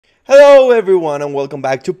Hello everyone and welcome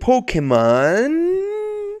back to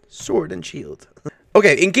Pokemon Sword and Shield.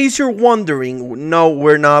 Okay, in case you're wondering, no,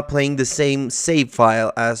 we're not playing the same save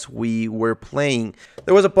file as we were playing.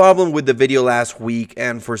 There was a problem with the video last week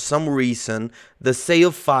and for some reason the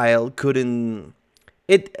save file couldn't...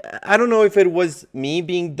 I don't know if it was me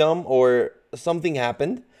being dumb or something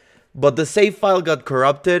happened, but the save file got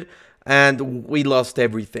corrupted and we lost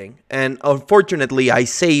everything. And unfortunately, I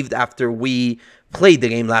saved after we played the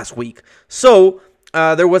game last week. So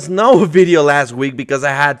there was no video last week because I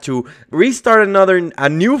had to restart a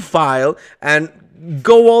new file and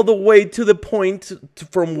go all the way to the point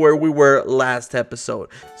from where we were last episode.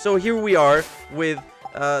 So here we are with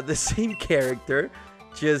the same character,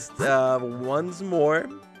 just once more,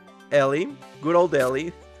 Ellie, good old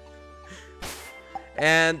Ellie.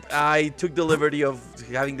 And I took the liberty of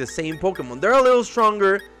having the same Pokemon. They're a little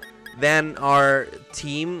stronger than our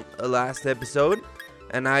team last episode.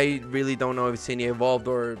 And I really don't know if Sini evolved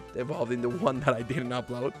or evolved in the one that I didn't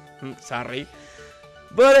upload. Sorry.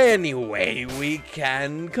 But anyway, we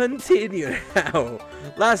can continue now.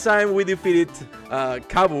 Last time we defeated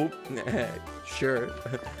Kabu. Sure.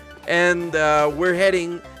 And we're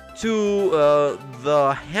heading to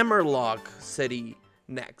the Hammerlock city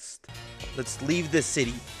next. Let's leave this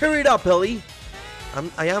city. Hurry it up, Ellie.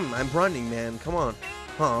 I'm running, man. Come on.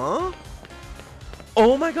 Huh?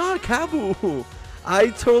 Oh my god, Kabu. I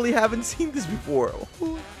totally haven't seen this before.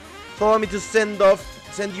 So allow me to send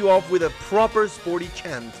you off with a proper sporty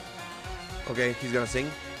chant. Okay, he's gonna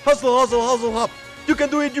sing. Hustle, hustle, hustle, hop. You can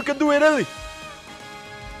do it, Ellie.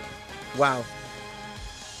 Wow.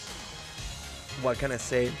 What can I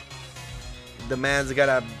say? The man's got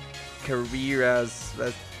a career as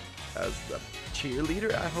a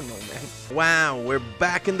cheerleader? I don't know, man. Wow, we're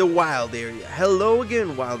back in the wild area. Hello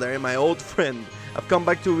again, wild area, my old friend. I've come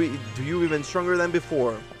back to you even stronger than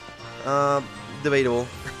before. Debatable.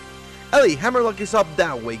 Ellie, Hammerlock is up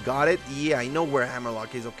that way, got it? Yeah, I know where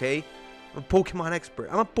Hammerlock is, okay? I'm a Pokemon expert.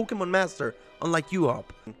 I'm a Pokemon master, unlike you,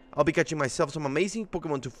 Hop. I'll be catching myself some amazing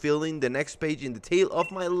Pokemon to fill in the next page in the tale of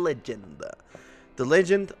my legend. The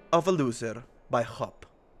Legend of a Loser by Hop.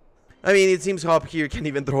 I mean, it seems Hop here can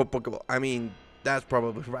even throw a Pokeball. I mean, that's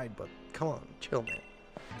probably right, but come on, chill, man.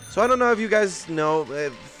 So I don't know if you guys know,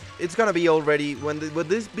 it's gonna be already, when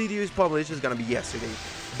this video is published, it's gonna be yesterday.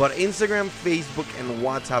 But Instagram, Facebook, and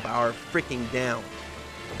WhatsApp are freaking down.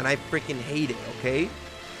 And I freaking hate it, okay?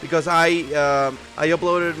 Because I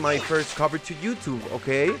uploaded my first cover to YouTube,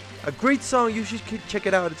 okay? A great song, you should check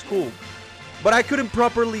it out, it's cool. But I couldn't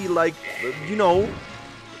properly, like, you know,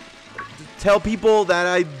 tell people that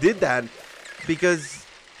I did that because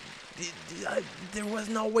there was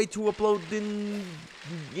no way to upload in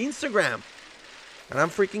Instagram, and I'm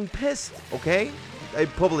freaking pissed. Okay, I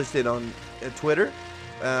published it on Twitter,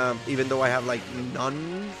 even though I have like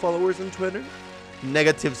none followers on Twitter,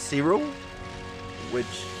 -0,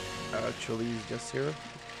 which actually is just 0.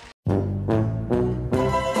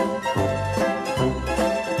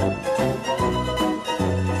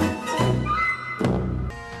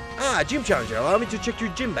 Gym Challenger, allow me to check your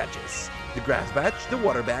gym badges. The Grass Badge, the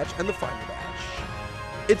Water Badge, and the Fire Badge.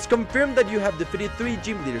 It's confirmed that you have defeated 3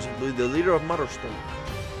 gym leaders, including the leader of Motherstone.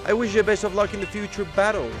 I wish you the best of luck in the future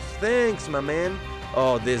battles. Thanks, my man.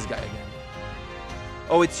 Oh, this guy again.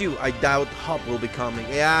 Oh, it's you. I doubt Hop will be coming.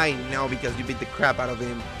 Yeah, I know, because you beat the crap out of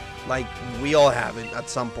him. Like, we all have it at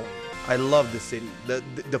some point. I love the city.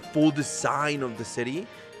 The full design of the city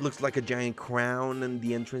looks like a giant crown, and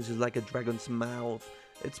the entrance is like a dragon's mouth.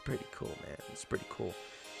 It's pretty cool, man. It's pretty cool.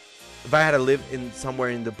 If I had to live in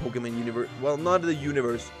somewhere in the Pokemon universe, well, not the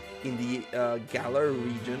universe, in the Galar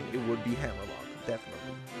region, it would be Hammerlock,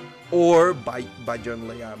 definitely. Or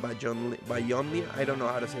Byonlea. I don't know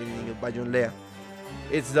how to say anything. Byonlea.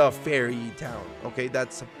 It's the fairy town. Okay,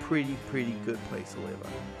 that's a pretty good place to live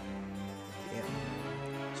at. Yeah,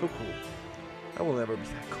 so cool. I will never be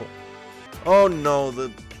that cool. Oh no,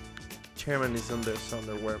 the chairman is in this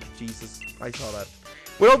underwear. Jesus, I saw that.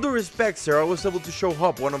 With all due respect, sir, I was able to show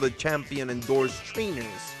Hop, one of the champion-endorsed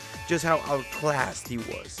trainers, just how outclassed he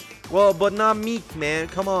was. Well, but not me, man.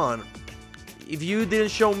 Come on. If you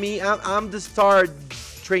didn't show me, I'm the star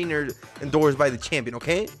trainer endorsed by the champion,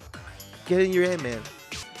 okay? Get in your head, man.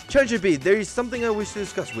 Challenger B, there is something I wish to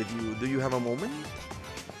discuss with you. Do you have a moment?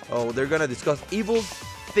 Oh, they're gonna discuss evil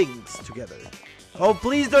things together. Oh,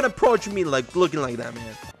 please don't approach me like looking like that,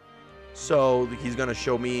 man. So, he's gonna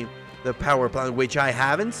show me the power plant, which I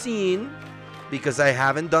haven't seen because I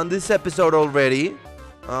haven't done this episode already.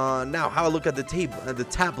 Now have a look at the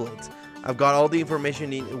tablet. I've got all the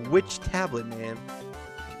information in which tablet, man.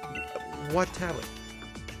 What tablet?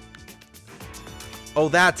 Oh,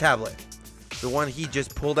 that tablet. The one he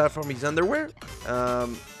just pulled out from his underwear.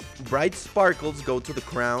 Bright sparkles go to the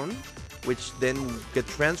crown, which then get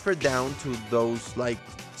transferred down to those like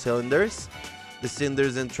cylinders. The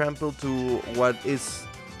cylinders then trample to what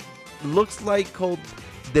looks like called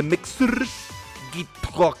the Mixer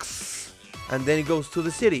Gitrox, and then it goes to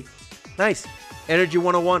the city. Nice. Energy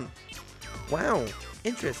 101. Wow,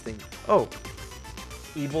 interesting. Oh,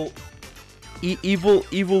 evil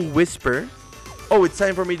whisper. Oh, it's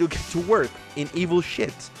time for me to get to work in evil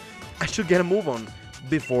shit. I should get a move on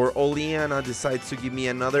before Oleana decides to give me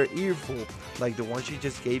another earful like the one she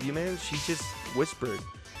just gave you, man. She just whispered.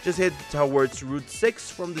 Just head towards Route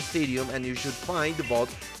 6 from the stadium and you should find the vault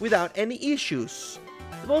without any issues.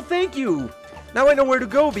 Well, thank you. Now I know where to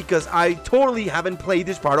go because I totally haven't played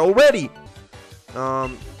this part already.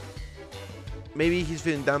 Maybe he's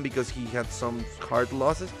feeling down because he had some hard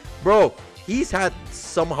losses. Bro, he's had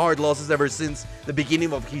some hard losses ever since the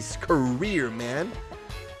beginning of his career, man.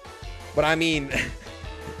 But I mean,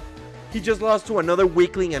 he just lost to another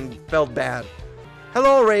weakling and felt bad.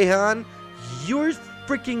 Hello, Rayhan. You're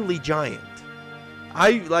freakingly giant.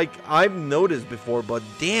 I've noticed before, but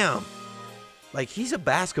damn. Like, he's a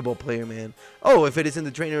basketball player, man. Oh, if it isn't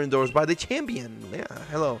the trainer endorsed by the champion. Yeah,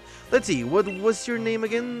 hello. Let's see, what's your name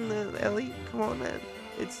again, Ellie? Come on, man.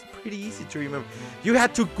 It's pretty easy to remember. You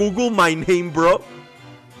had to Google my name, bro.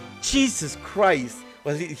 Jesus Christ.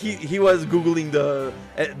 Well, he was Googling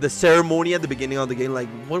the ceremony at the beginning of the game. Like,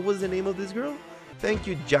 what was the name of this girl? Thank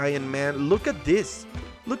you, giant man. Look at this.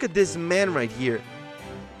 Look at this man right here.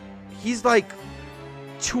 He's like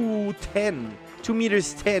 2'10", 2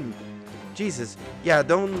 meters 10. Jesus. Yeah,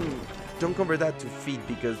 don't convert that to feet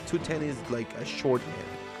because 2'10" is like a short man.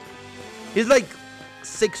 He's like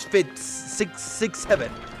 6 feet, 6'7",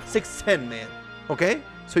 6'10", man. Okay?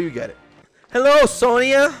 So you get it. Hello,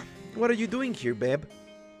 Sonia. What are you doing here, babe?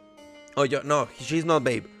 Oh, no, she's not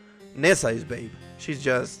babe. Nessa is babe. She's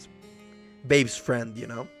just babe's friend, you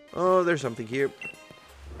know? Oh, there's something here.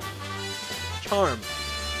 Charm.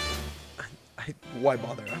 Why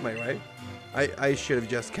bother? Am I right? I should have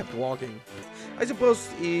just kept walking. I suppose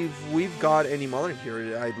if we've got any modern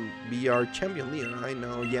here, I'd be our champion leader. I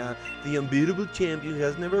know, yeah. The unbeatable champion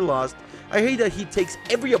has never lost. I hate that he takes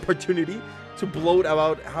every opportunity to gloat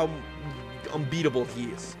about how unbeatable he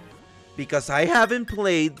is. Because I haven't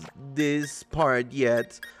played this part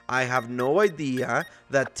yet, I have no idea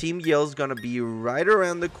that Team Yell's gonna be right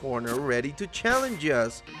around the corner ready to challenge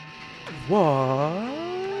us. What?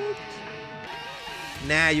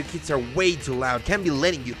 Nah, you kids are way too loud. Can't be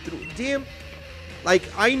letting you through. Damn. Like,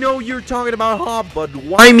 I know you're talking about Hop, but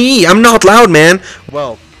why me? I'm not loud, man.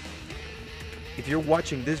 Well, if you're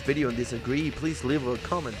watching this video and disagree, please leave a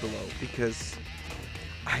comment below because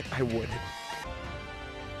I would.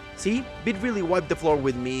 See, Bit really wiped the floor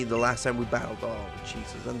with me the last time we battled. Oh,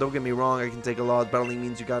 Jesus. And don't get me wrong, I can take a loss. Battling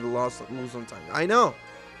means you gotta lose sometimes. I know.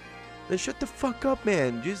 Then shut the fuck up,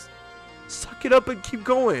 man. Just suck it up and keep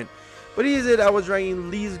going. But is it? I was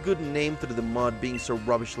dragging Lee's good name through the mud, being so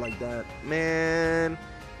rubbish like that. Man.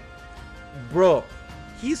 Bro,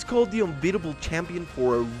 he's called the unbeatable champion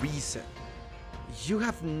for a reason. You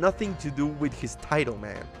have nothing to do with his title,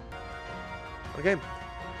 man. Okay.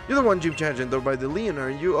 You're the one gym challenge endorsed by the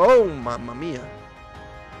Leonar. You, oh, mamma mia.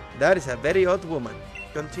 That is a very odd woman.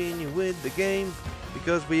 Continue with the game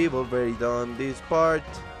because we've already done this part.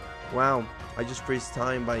 Wow, I just freeze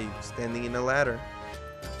time by standing in a ladder.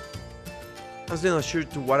 I was still not sure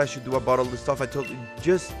to what I should do about all the stuff I told you.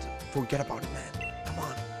 Just forget about it, man. Come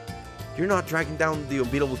on. You're not dragging down the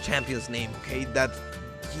unbeatable champion's name, okay?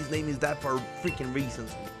 His name is that for freaking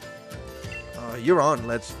reasons. You're on.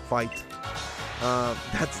 Let's fight.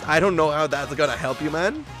 I don't know how that's gonna help you,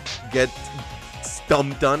 man. Get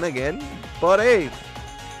stumped on again. But hey,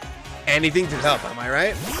 anything to help, am I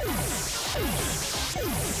right?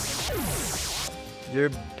 You're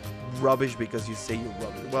rubbish because you say you're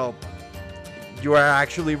rubbish. Well, you are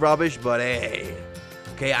actually rubbish, but hey.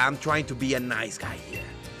 Okay, I'm trying to be a nice guy here.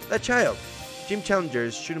 That child. Gym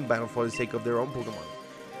challengers shouldn't battle for the sake of their own Pokemon.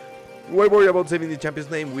 Why worry about saving the champion's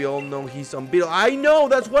name? We all know he's unbeatable. I know,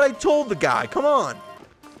 that's what I told the guy. Come on.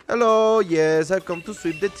 Hello, yes, I've come to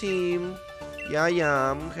sweep the team. Yeah, I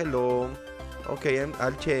am. Hello. Okay,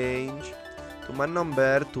 I'll change to my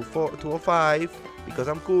number 205 because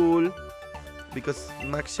I'm cool. Because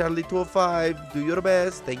Max Charlie 205, do your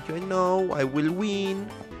best. Thank you, I know. I will win.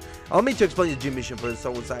 Allow me to explain the gym mission for the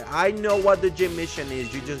someone side. I know what the gym mission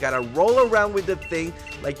is. You just gotta roll around with the thing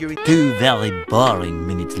like you're... 2 very boring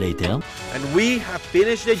minutes later. And we have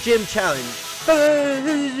finished the gym challenge.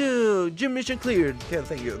 Gym mission cleared. Okay,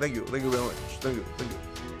 thank you very much. Thank you.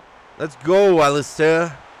 Let's go,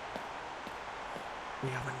 Alistair. We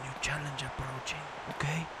have a new challenge approaching,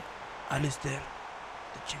 okay? Alistair,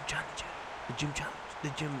 the gym challenger. The gym challenge. The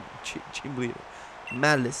gym leader.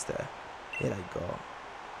 Malister. Here I go.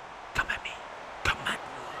 Come at me. Come at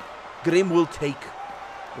me. Grim will take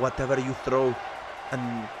whatever you throw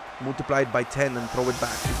and multiply it by 10 and throw it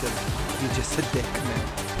back because you're just a dick, man.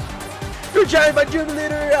 You're challenged by gym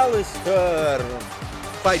leader Alistair.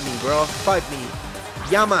 Fight me, bro. Fight me.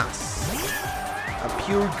 Yamas. A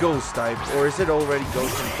pure ghost type. Or is it already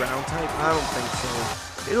ghost and ground type? I don't think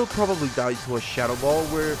so. It'll probably die to a shadow ball.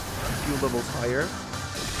 We're a few levels higher.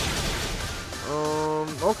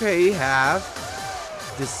 Okay, half.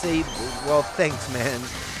 Disable. Well, thanks, man.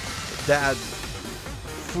 That's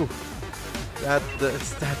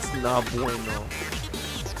not bueno.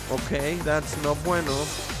 Okay, that's not bueno.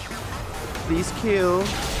 Please kill.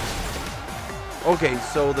 Okay,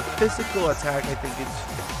 so the physical attack, I think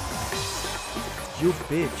it's... You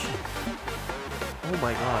bitch. Oh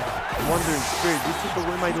my god. Wandering Spirit, you took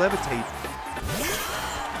away my levitate.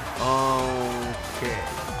 Okay.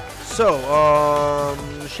 So,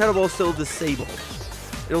 Shadow Ball is still disabled.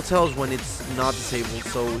 It'll tell us when it's not disabled,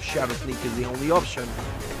 so Shadow Sneak is the only option.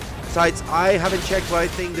 Besides, I haven't checked, but I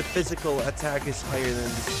think the physical attack is higher than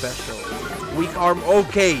the special. Weak arm,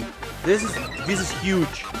 okay. This is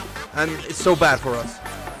huge. And it's so bad for us.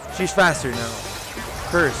 She's faster now.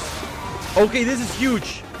 Curse. Okay, this is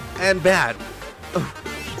huge. And bad.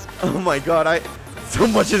 Oh my god, so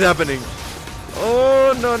much is happening.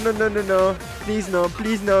 Oh, no. Please no,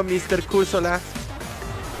 Mr. Cursola.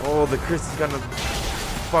 Oh, the curse is gonna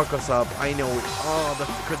fuck us up. I know it. Oh, the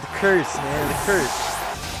curse, man. The curse.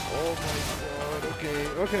 Oh my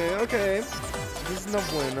god. Okay. This is not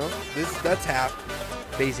bueno. That's half.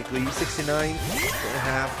 Basically, 69 and a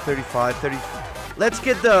half, 35, 30. Let's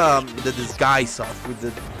get the disguise off with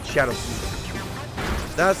the Shadow Sneak.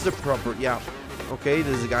 That's the proper, yeah. Okay,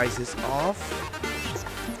 the disguise is off.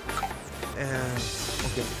 And,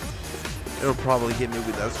 okay. It'll probably hit me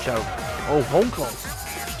with that Shadow. Oh, home calls.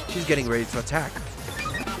 She's getting ready to attack.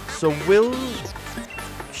 So will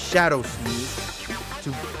Shadow Sneak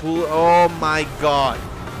to pull, oh my god.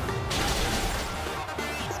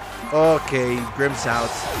 Okay, Grim's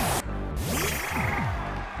out.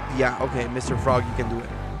 Yeah, okay, Mr. Frog, you can do it.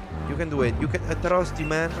 You can do it. I trust you,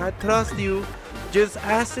 man. I trust you. Just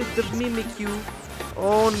ask it to mimic you.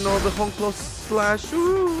 Oh no, the home close slash.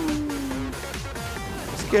 Ooh.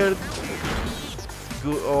 Scared.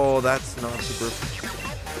 Good. Oh, that's not super.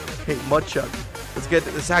 Okay, Mudchuck. Let's get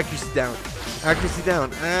this accuracy down. Accuracy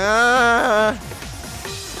down. Ah.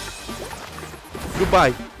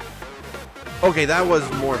 Goodbye. Okay, that was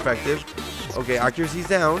more effective. Okay, accuracy's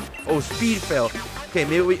down. Oh, speed fell. Okay,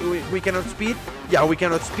 maybe we cannot speed. Yeah, we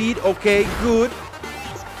cannot speed. Okay, good.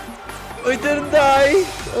 We didn't die.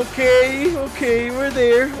 Okay, we're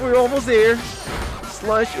there. We're almost there.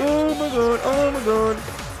 Slash. Oh my god.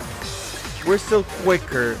 We're still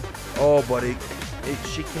quicker. Oh, buddy.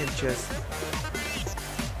 She can't just.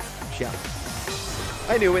 Yeah.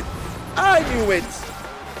 I knew it. I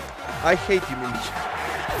hate you, Minch.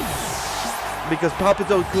 Because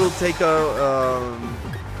Papito could take a.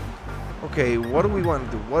 Okay, what do we want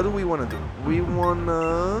to do? We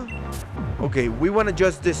wanna. Okay, we wanna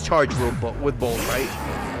just discharge with Bolt, right?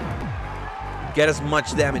 Get as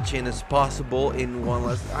much damage in as possible in one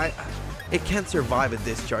last. It can't survive a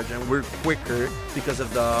discharge, and we're quicker because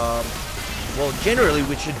of the. Well, generally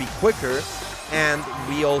we should be quicker, and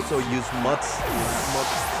we also use Mud Slap,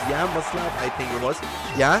 I think it was.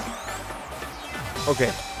 Yeah.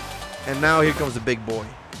 Okay. And now here comes the big boy.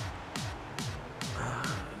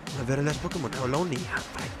 A very last Pokemon. How lonely.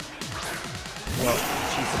 Well,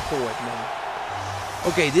 she's a poet, man.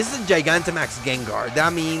 Okay, this is a Gigantamax Gengar.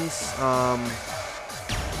 That means,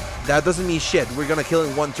 that doesn't mean shit. We're gonna kill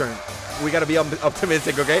in one turn. We gotta be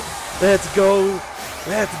optimistic, okay? Let's go.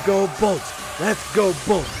 Bolt.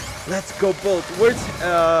 Where's,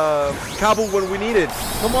 Cabo when we need it?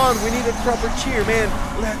 Come on, we need a proper cheer, man.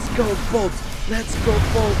 Let's go, Bolt.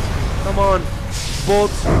 Come on,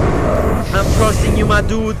 Bolt. I'm trusting you, my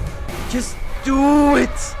dude. Just do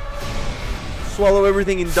it. Swallow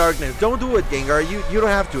everything in darkness. Don't do it, Gengar. You don't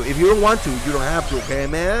have to. If you don't want to, you don't have to, okay,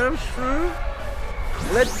 man?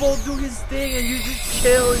 Let Bolt do his thing and you just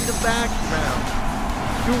chill in the background.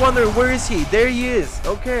 You wonder, where is he? There he is.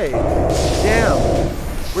 Okay. Damn.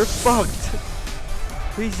 We're fucked.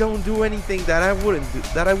 Please don't do anything that I wouldn't do.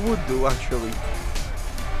 That I would do, actually.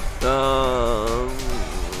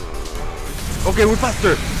 Okay, we're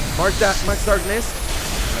faster. Mark that, Max Darkness.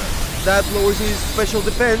 That lowers his special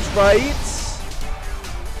defense, right?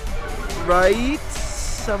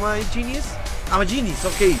 genius? Am I a genius? I'm a genius,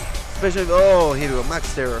 okay. Especially, oh, here we go,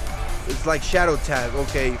 Max Terror. It's like Shadow Tag,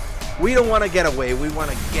 okay. We don't want to get away. We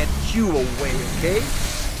want to get you away, okay?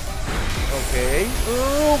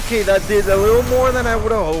 Okay, that did a little more than I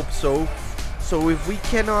would have hoped so. So if we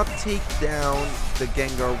cannot take down the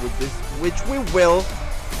Gengar with this, which we will,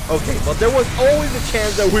 okay, but there was always a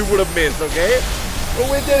chance that we would have missed, okay? But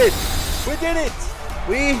we did it. We did it.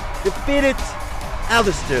 We defeated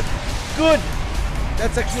Alistair. Good.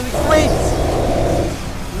 That's actually great.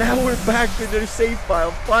 Now we're back in their save file,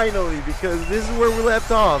 finally, because this is where we left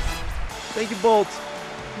off. Thank you, Bolt.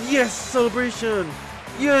 Yes, celebration.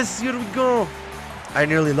 Yes, here we go. I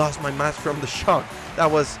nearly lost my mask from the shock. That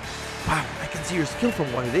was, wow, I can see your skill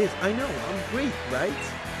from what it is. I know, I'm great, right?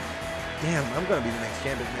 Damn, I'm gonna be the next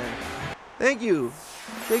champion, man. Thank you.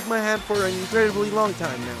 Shake my hand for an incredibly long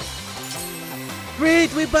time now.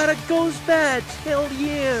 Great, we bought a ghost badge. Hell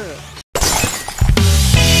yeah.